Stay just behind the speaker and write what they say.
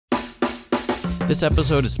This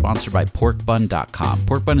episode is sponsored by porkbun.com.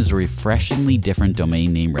 Porkbun is a refreshingly different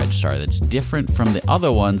domain name registrar that's different from the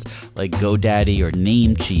other ones like GoDaddy or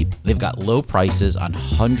Namecheap. They've got low prices on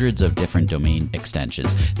hundreds of different domain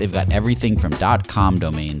extensions. They've got everything from .com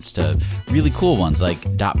domains to really cool ones like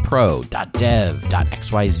 .pro, .dev,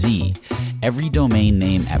 .xyz. Every domain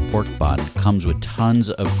name at Porkbun comes with tons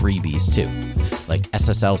of freebies too, like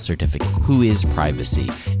SSL certificate, whois privacy,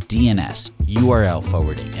 DNS, URL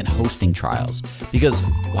forwarding, and hosting trials. Because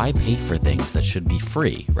why pay for things that should be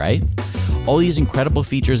free, right? All these incredible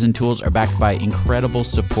features and tools are backed by incredible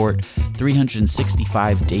support,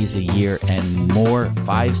 365 days a year, and more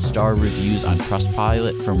 5-star reviews on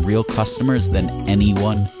Trustpilot from real customers than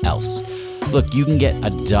anyone else. Look, you can get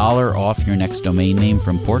 $1 off your next domain name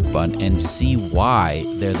from Porkbun and see why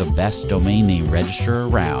they're the best domain name registrar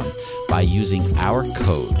around by using our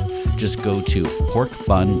code. Just go to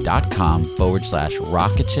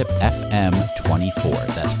porkbun.com/rocketshipfm24.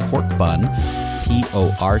 That's porkbun,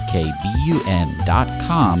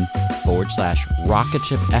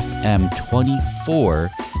 porkbun.com/rocketshipfm24.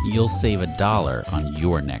 You'll save $1 on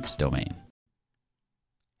your next domain.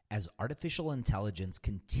 As artificial intelligence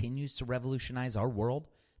continues to revolutionize our world,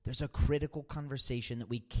 there's a critical conversation that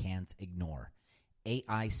we can't ignore: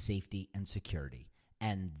 AI safety and security.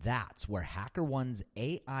 And that's where HackerOne's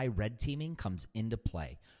AI red teaming comes into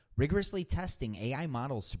play, rigorously testing AI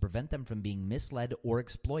models to prevent them from being misled or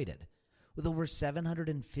exploited. With over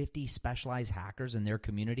 750 specialized hackers in their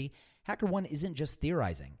community, HackerOne isn't just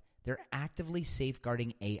theorizing. They're actively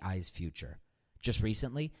safeguarding AI's future. Just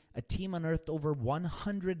recently, a team unearthed over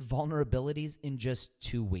 100 vulnerabilities in just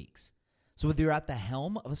 2 weeks. So whether you're at the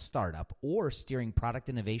helm of a startup or steering product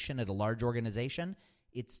innovation at a large organization,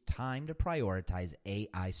 it's time to prioritize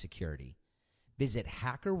AI security. Visit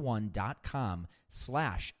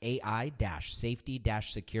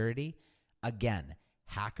hackerone.com/AI-safety-security. Again,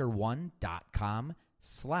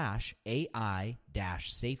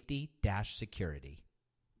 hackerone.com/AI-safety-security.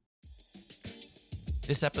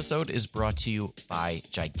 This episode is brought to you by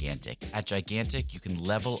Gigantic. At Gigantic, you can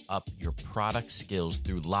level up your product skills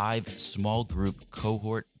through live, small group,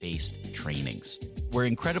 cohort-based trainings. We're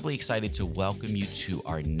incredibly excited to welcome you to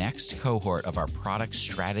our next cohort of our product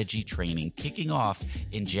strategy training, kicking off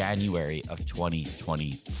in January of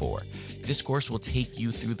 2024. This course will take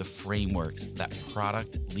you through the frameworks that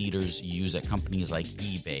product leaders use at companies like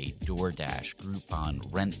eBay, DoorDash, Groupon,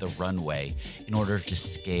 Rent the Runway in order to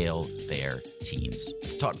scale their teams.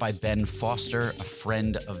 It's taught by Ben Foster, a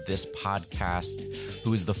friend of this podcast,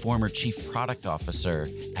 who is the former chief product officer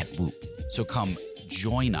at Whoop. So come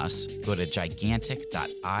join us. Go to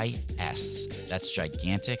gigantic.is. That's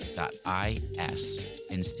gigantic.is.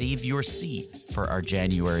 And save your seat for our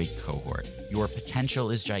January cohort. Your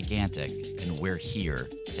potential is gigantic, and we're here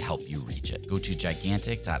to help you reach it. Go to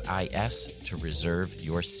gigantic.is to reserve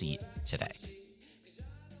your seat today.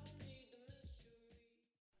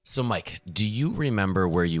 So, Mike, do you remember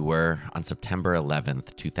where you were on September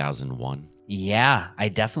 11th, 2001? Yeah, I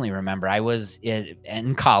definitely remember. I was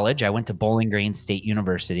in college. I went to Bowling Green State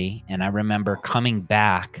University, and I remember coming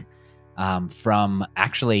back from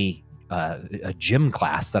actually a gym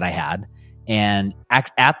class that I had. And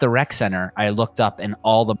at the rec center, I looked up, and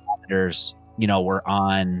all the monitors, were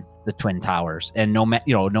on the Twin Towers. And no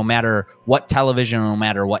matter what television, no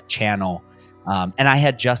matter what channel. And I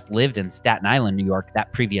had just lived in Staten Island, New York,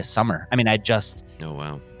 that previous summer. I mean, I just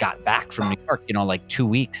got back from New York, like 2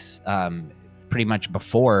 weeks, pretty much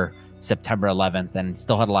before September 11th, and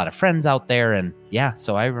still had a lot of friends out there. And yeah,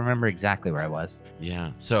 so I remember exactly where I was.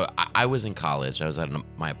 Yeah. So I was in college. I was at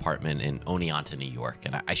my apartment in Oneonta, New York,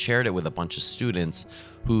 and I shared it with a bunch of students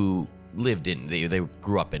who lived they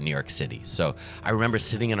grew up in New York City. So I remember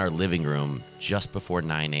sitting in our living room just before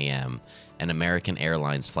 9 a.m. and American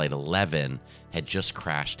Airlines Flight 11 had just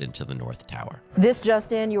crashed into the North Tower. This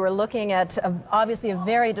just in, you are looking at obviously a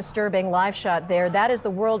very disturbing live shot there. That is the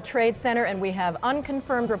World Trade Center, and we have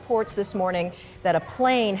unconfirmed reports this morning that a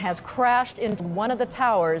plane has crashed into one of the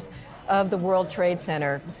towers of the World Trade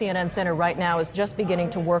Center. CNN Center right now is just beginning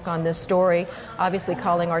to work on this story, obviously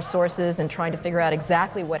calling our sources and trying to figure out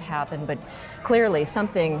exactly what happened, but clearly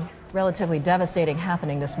something relatively devastating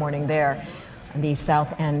happening this morning there on the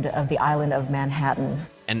south end of the island of Manhattan.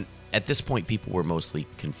 And at this point, people were mostly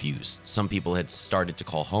confused. Some people had started to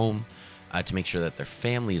call home to make sure that their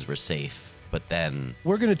families were safe, but then...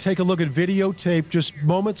 We're going to take a look at videotape just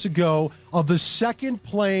moments ago of the second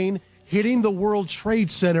plane hitting the World Trade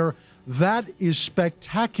Center. That is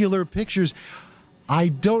spectacular pictures. I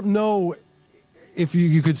don't know if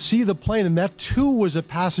you could see the plane, and that too was a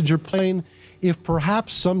passenger plane, if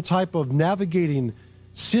perhaps some type of navigating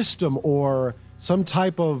system or some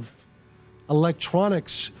type of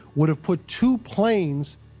electronics would have put two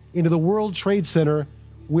planes into the World Trade Center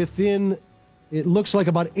within, it looks like,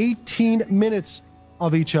 about 18 minutes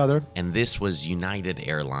of each other. And this was United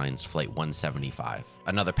Airlines Flight 175,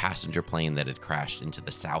 another passenger plane that had crashed into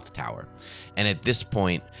the South Tower. And at this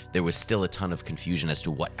point, there was still a ton of confusion as to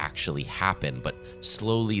what actually happened, but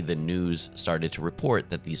slowly the news started to report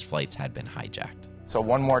that these flights had been hijacked. So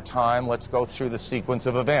one more time, let's go through the sequence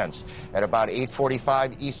of events. At about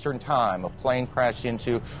 8:45 Eastern Time, a plane crashed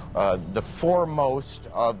into the foremost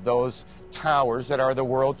of those towers that are the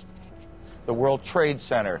World Trade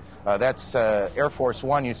Center. That's Air Force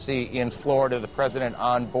One you see in Florida, the president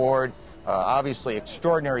on board. Obviously,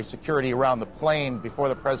 extraordinary security around the plane before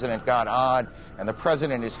the president got on, and the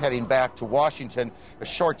president is heading back to Washington. A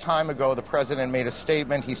short time ago, the president made a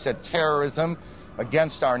statement. He said, terrorism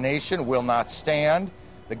against our nation will not stand.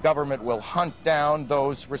 The government will hunt down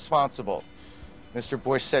those responsible. Mr.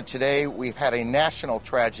 Bush said today, we've had a national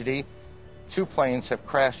tragedy. Two planes have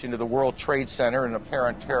crashed into the World Trade Center in an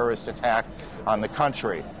apparent terrorist attack on the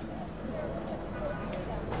country.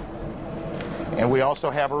 And we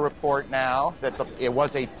also have a report now that it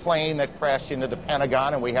was a plane that crashed into the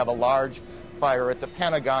Pentagon, and we have a large fire at the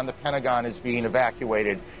Pentagon. The Pentagon is being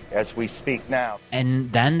evacuated as we speak now.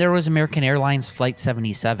 And then there was American Airlines Flight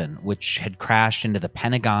 77, which had crashed into the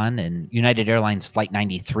Pentagon, and United Airlines Flight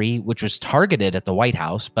 93, which was targeted at the White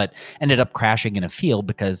House, but ended up crashing in a field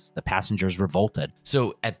because the passengers revolted.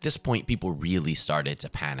 So at this point, people really started to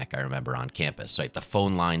panic, I remember, on campus, right? The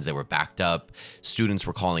phone lines, they were backed up. Students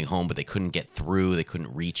were calling home, but they couldn't get through. They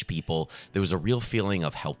couldn't reach people. There was a real feeling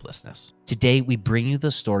of helplessness. Today, we bring you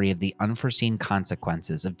the story of the unforeseen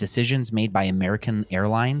consequences of decisions made by American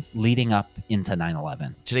Airlines leading up into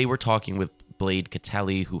 9/11. Today, we're talking with Blade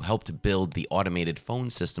Catelli, who helped build the automated phone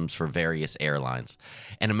systems for various airlines.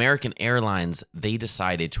 And American Airlines, they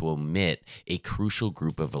decided to omit a crucial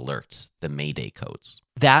group of alerts, the Mayday codes.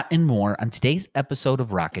 That and more on today's episode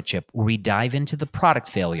of Rocket Ship, where we dive into the product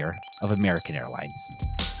failure of American Airlines.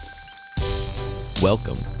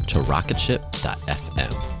 Welcome to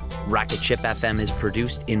RocketShip.fm. Rocket Ship FM is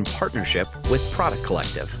produced in partnership with Product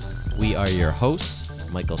Collective. We are your hosts,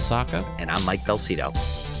 Michael Sacca. And I'm Mike Belcito.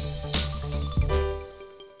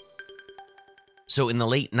 So in the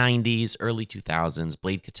late 90s, early 2000s,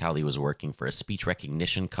 Blade Catelli was working for a speech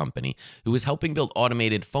recognition company who was helping build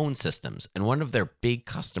automated phone systems. And one of their big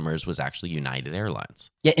customers was actually United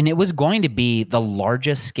Airlines. Yeah, and it was going to be the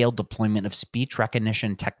largest scale deployment of speech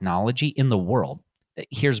recognition technology in the world.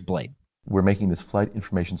 Here's Blade. We're making this flight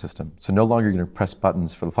information system. So no longer are you going to press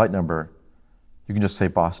buttons for the flight number. You can just say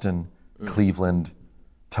Boston, Cleveland,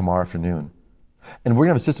 tomorrow afternoon. And we're going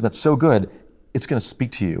to have a system that's so good, it's going to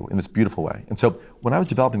speak to you in this beautiful way. And so when I was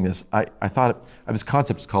developing this, I thought of this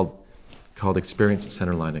concept called experience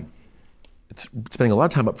center lining. It's spending a lot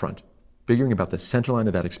of time up front, figuring about the center line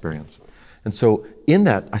of that experience. And so in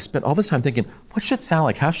that, I spent all this time thinking, what should it sound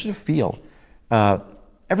like? How should it feel?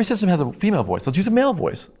 Every system has a female voice. Let's use a male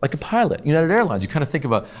voice, like a pilot. United Airlines, you kind of think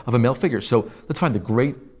of a male figure. So let's find the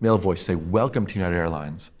great male voice, say, welcome to United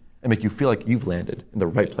Airlines, and make you feel like you've landed in the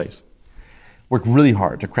right place. Work really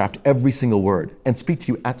hard to craft every single word and speak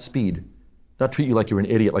to you at speed, not treat you like you're an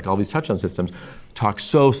idiot like all these touch-tone systems. Talk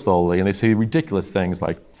so slowly, and they say ridiculous things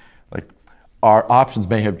like our options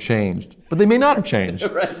may have changed, but they may not have changed.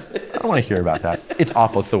 Right. I don't want to hear about that. It's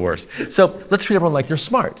awful, it's the worst. So let's treat everyone like they're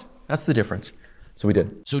smart. That's the difference. So we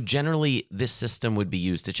did. So generally, this system would be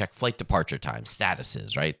used to check flight departure time,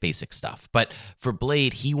 statuses, right? Basic stuff. But for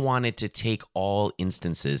Blade, he wanted to take all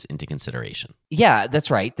instances into consideration. Yeah,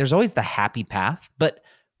 that's right. There's always the happy path, but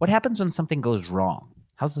what happens when something goes wrong?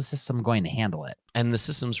 How's the system going to handle it? And the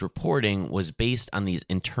system's reporting was based on these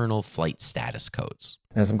internal flight status codes.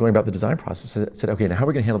 As I'm going about the design process, I said, okay, now how are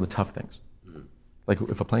we going to handle the tough things? Like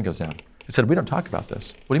if a plane goes down. I said, we don't talk about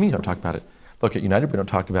this. What do you mean you don't talk about it? Look, at United, we don't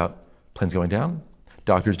talk about planes going down.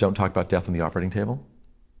 Doctors don't talk about death on the operating table.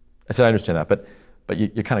 I said, I understand that, but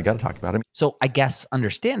you kind of got to talk about it. So I guess,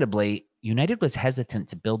 understandably, United was hesitant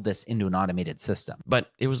to build this into an automated system. But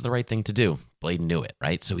it was the right thing to do. Blade knew it,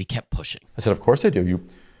 right? So he kept pushing. I said, of course I do.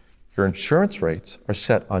 Your insurance rates are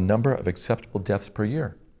set on number of acceptable deaths per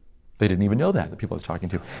year. They didn't even know that, the people I was talking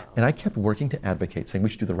to. And I kept working to advocate, saying we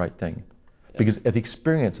should do the right thing. Because at the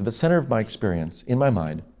experience, at the center of my experience, in my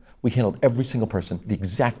mind, we handled every single person the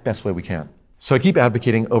exact best way we can. So I keep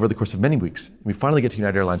advocating over the course of many weeks. We finally get to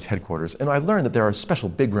United Airlines headquarters, and I learned that there are special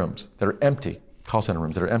big rooms that are empty, call center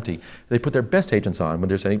rooms that are empty. They put their best agents on when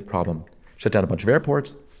there's any problem. Shut down a bunch of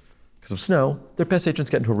airports. Because of snow, their best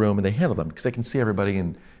agents get into a room and they handle them because they can see everybody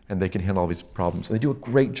and they can handle all these problems. And they do a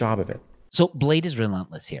great job of it. So Blade is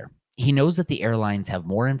relentless here. He knows that the airlines have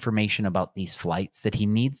more information about these flights, that he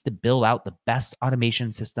needs to build out the best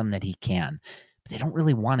automation system that he can, but they don't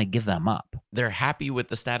really want to give them up. They're happy with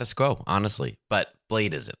the status quo, honestly, but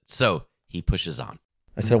Blade isn't. So he pushes on.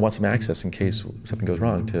 I said, I want some access in case something goes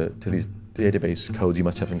wrong to these database codes. You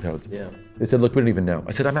must have some codes. Yeah. They said, look, we don't even know.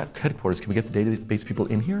 I said, I'm at headquarters. Can we get the database people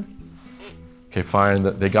in here? Okay, fine.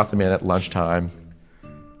 They got them in at lunchtime.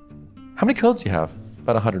 How many codes do you have?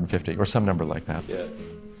 About 150 or some number like that. Yeah.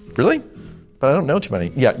 Really? But I don't know too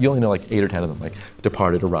many. Yeah, you only know like 8 or 10 of them, like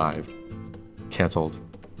departed, arrived, canceled,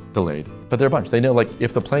 delayed. But they're a bunch. They know, like,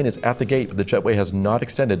 if the plane is at the gate, but the jetway has not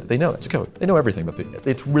extended, they know it's a code. They know everything, but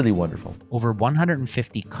it's really wonderful. Over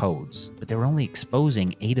 150 codes, but they were only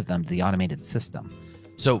exposing 8 of them to the automated system.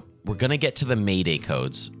 So we're going to get to the Mayday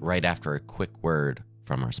codes right after a quick word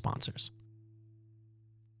from our sponsors.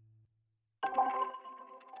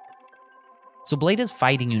 So Blade is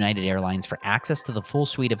fighting United Airlines for access to the full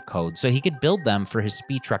suite of codes so he could build them for his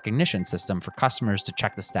speech recognition system for customers to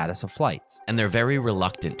check the status of flights. And they're very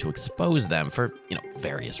reluctant to expose them for,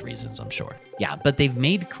 various reasons, I'm sure. Yeah, but they've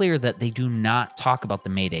made clear that they do not talk about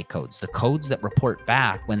the Mayday codes, the codes that report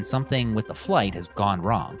back when something with the flight has gone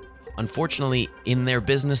wrong. Unfortunately, in their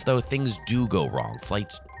business, though, things do go wrong.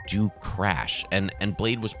 Flights do crash, and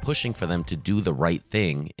Blade was pushing for them to do the right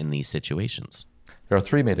thing in these situations. There are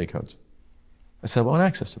 3 Mayday codes. I said, I want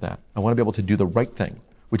access to that. I want to be able to do the right thing,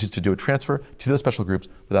 which is to do a transfer to those special groups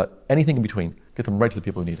without anything in between, get them right to the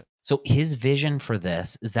people who need it. So his vision for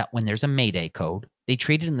this is that when there's a Mayday code, they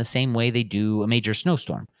treat it in the same way they do a major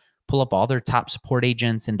snowstorm. Pull up all their top support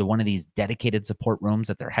agents into one of these dedicated support rooms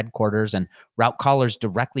at their headquarters and route callers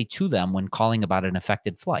directly to them when calling about an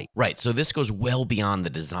affected flight. Right, so this goes well beyond the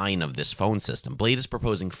design of this phone system. Blade is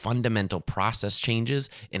proposing fundamental process changes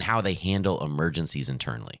in how they handle emergencies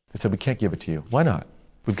internally. I said, we can't give it to you. Why not?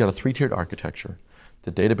 We've got a 3-tiered architecture.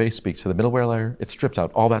 The database speaks to the middleware layer. It strips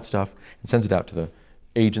out all that stuff and sends it out to the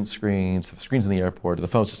agent screens, to the screens in the airport, to the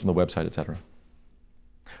phone system, the website, etc.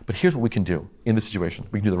 But here's what we can do in this situation.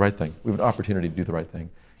 We can do the right thing. We have an opportunity to do the right thing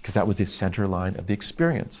because that was the center line of the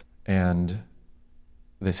experience. And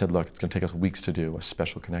they said, look, it's going to take us weeks to do a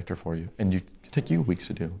special connector for you. And it can take you weeks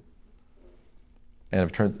to do. And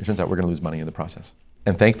it turns out we're going to lose money in the process.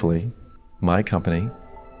 And thankfully, my company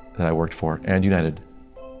that I worked for and United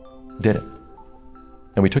did it.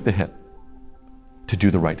 And we took the hit to do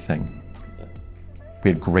the right thing. We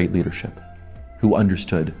had great leadership who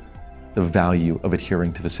understood the value of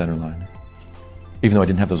adhering to the center line, even though I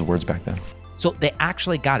didn't have those words back then. So they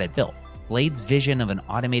actually got it built. Blade's vision of an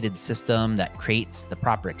automated system that creates the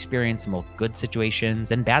proper experience in both good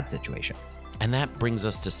situations and bad situations. And that brings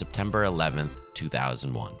us to September 11th,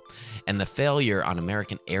 2001, and the failure on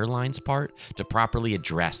American Airlines' part to properly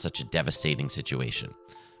address such a devastating situation.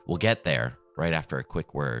 We'll get there right after a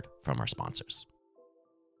quick word from our sponsors.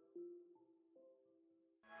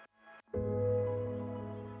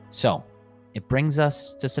 So, it brings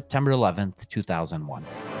us to September 11th, 2001.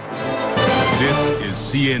 This is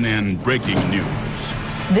CNN breaking news.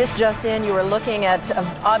 This just in, you are looking at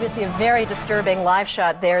obviously a very disturbing live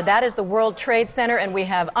shot there. That is the World Trade Center, and we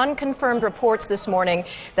have unconfirmed reports this morning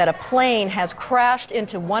that a plane has crashed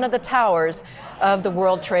into one of the towers of the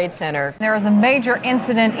World Trade Center. There is a major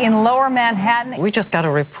incident in Lower Manhattan. We just got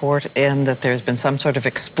a report in that there's been some sort of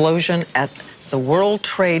explosion at the World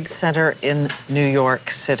Trade Center in New York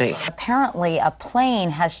City. Apparently, a plane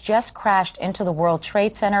has just crashed into the World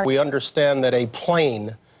Trade Center. We understand that a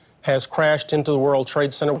plane has crashed into the World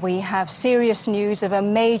Trade Center. We have serious news of a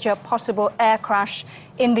major possible air crash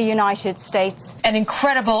in the United States. An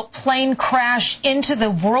incredible plane crash into the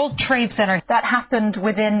World Trade Center. That happened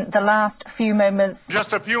within the last few moments.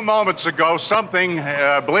 Just a few moments ago, something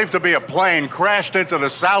believed to be a plane crashed into the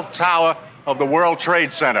South Tower of the World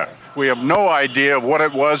Trade Center. We have no idea what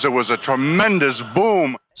it was. It was a tremendous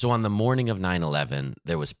boom. So on the morning of 9/11,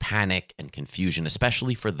 there was panic and confusion,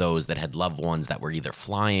 especially for those that had loved ones that were either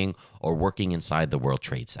flying or working inside the World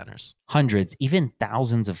Trade Centers. Hundreds, even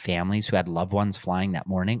thousands of families who had loved ones flying that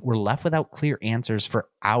morning were left without clear answers for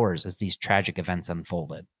hours as these tragic events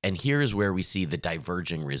unfolded. And here is where we see the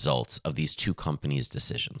diverging results of these two companies'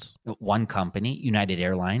 decisions. One company, United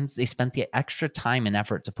Airlines, they spent the extra time and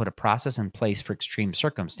effort to put a process in place for extreme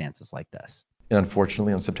circumstances like this. And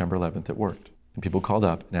unfortunately, on September 11th, it worked. And people called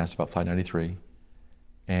up and asked about Flight 93.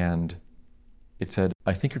 And it said,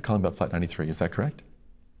 I think you're calling about Flight 93. Is that correct?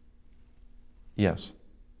 Yes.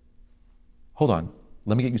 Hold on.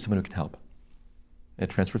 Let me get you someone who can help. It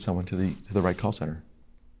transferred someone to the right call center.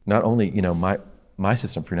 Not only, my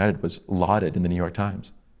system for United was lauded in the New York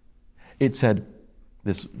Times. It said,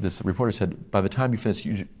 this reporter said, by the time you finish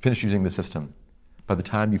using the system, by the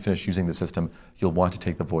time you finish using the system, you'll want to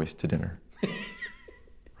take the voice to dinner.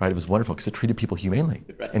 Right? It was wonderful because it treated people humanely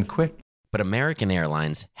and quick. But American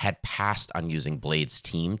Airlines had passed on using Blade's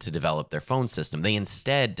team to develop their phone system. They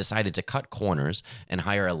instead decided to cut corners and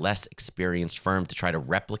hire a less experienced firm to try to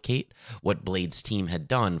replicate what Blade's team had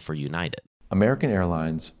done for United. American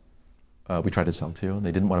Airlines, we tried to sell to, and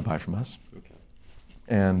they didn't want to buy from us. Okay.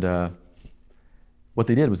 And what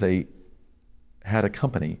they did was they had a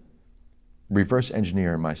company reverse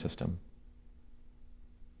engineer my system.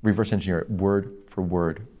 Reverse engineer it word for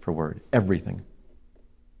word for word, everything.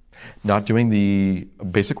 Not doing the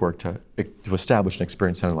basic work to establish an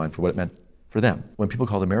experience centerline for what it meant for them. When people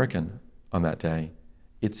called American on that day,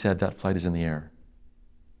 it said that flight is in the air.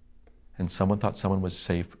 And someone thought someone was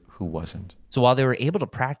safe who wasn't. So while they were able to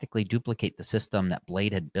practically duplicate the system that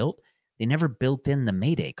Blade had built, they never built in the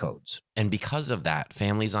Mayday codes. And because of that,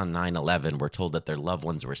 families on 9/11 were told that their loved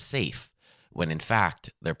ones were safe, when in fact,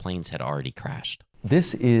 their planes had already crashed.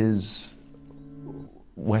 This is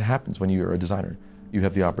what happens when you're a designer. You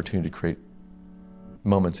have the opportunity to create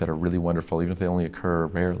moments that are really wonderful, even if they only occur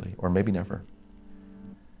rarely, or maybe never.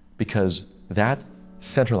 Because that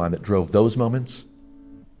center line that drove those moments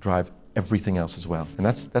drive everything else as well. And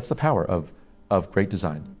that's the power of great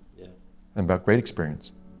design and about great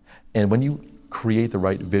experience. And when you create the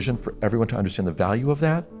right vision for everyone to understand the value of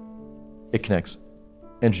that, it connects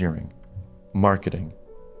engineering, marketing,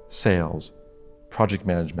 sales, project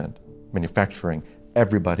management, manufacturing,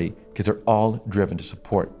 everybody, because they're all driven to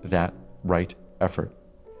support that right effort.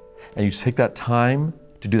 And you take that time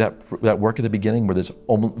to do that work at the beginning where there's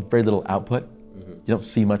almost very little output. You don't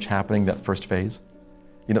see much happening that first phase.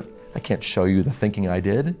 I can't show you the thinking I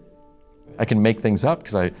did. I can make things up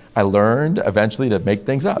because I learned eventually to make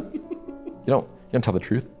things up. You don't tell the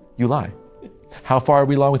truth, you lie. How far are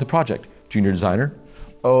we along with the project? Junior designer,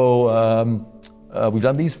 we've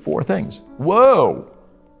done these 4 things. Whoa!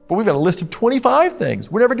 But we've got a list of 25 things.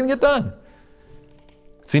 We're never going to get done.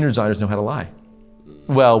 Senior designers know how to lie.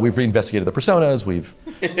 Well, we've reinvestigated the personas. We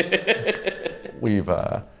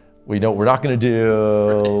know what we're not going to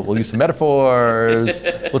do. We'll use some metaphors.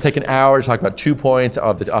 We'll take an hour to talk about 2 points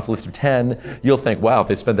off the list of 10. You'll think, wow, if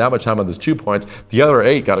they spend that much time on those 2 points, the other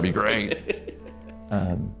 8 got to be great.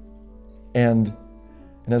 And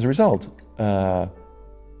as a result,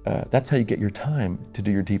 that's how you get your time to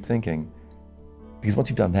do your deep thinking. Because once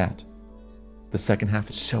you've done that, the second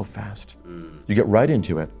half is so fast. You get right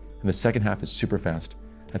into it, and the second half is super fast.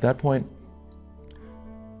 At that point,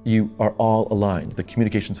 you are all aligned. The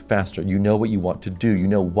communication's faster. You know what you want to do. You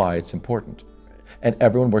know why it's important. And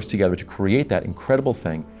everyone works together to create that incredible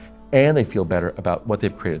thing, and they feel better about what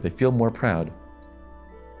they've created. They feel more proud.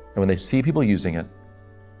 And when they see people using it,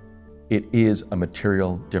 it is a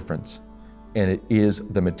material difference. And it is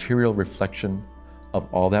the material reflection of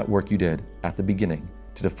all that work you did at the beginning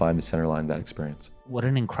to define the center line of that experience. What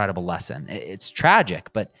an incredible lesson. It's tragic,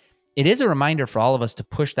 but it is a reminder for all of us to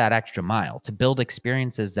push that extra mile, to build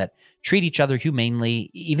experiences that treat each other humanely,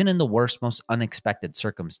 even in the worst, most unexpected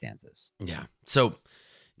circumstances. Yeah. So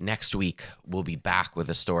next week, we'll be back with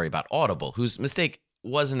a story about Audible, whose mistake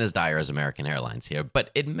wasn't as dire as American Airlines here,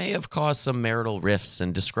 but it may have caused some marital rifts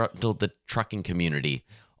and disgruntled the trucking community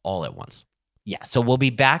all at once. Yeah, so we'll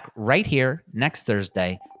be back right here next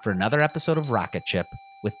Thursday for another episode of Rocket Ship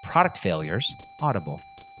with Product Failures Audible.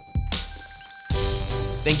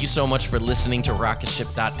 Thank you so much for listening to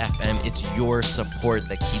RocketShip.fm. It's your support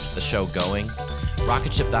that keeps the show going.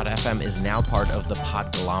 RocketShip.fm is now part of the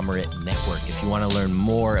Podglomerate Network. If you want to learn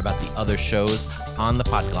more about the other shows on the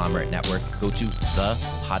Podglomerate Network, go to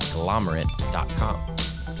thepodglomerate.com.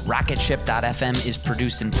 RocketShip.fm is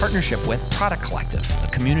produced in partnership with Product Collective, a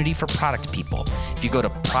community for product people. If you go to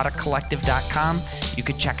productcollective.com, you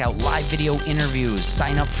could check out live video interviews,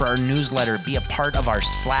 sign up for our newsletter, be a part of our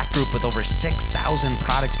Slack group with over 6,000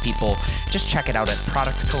 product people. Just check it out at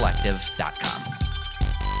productcollective.com.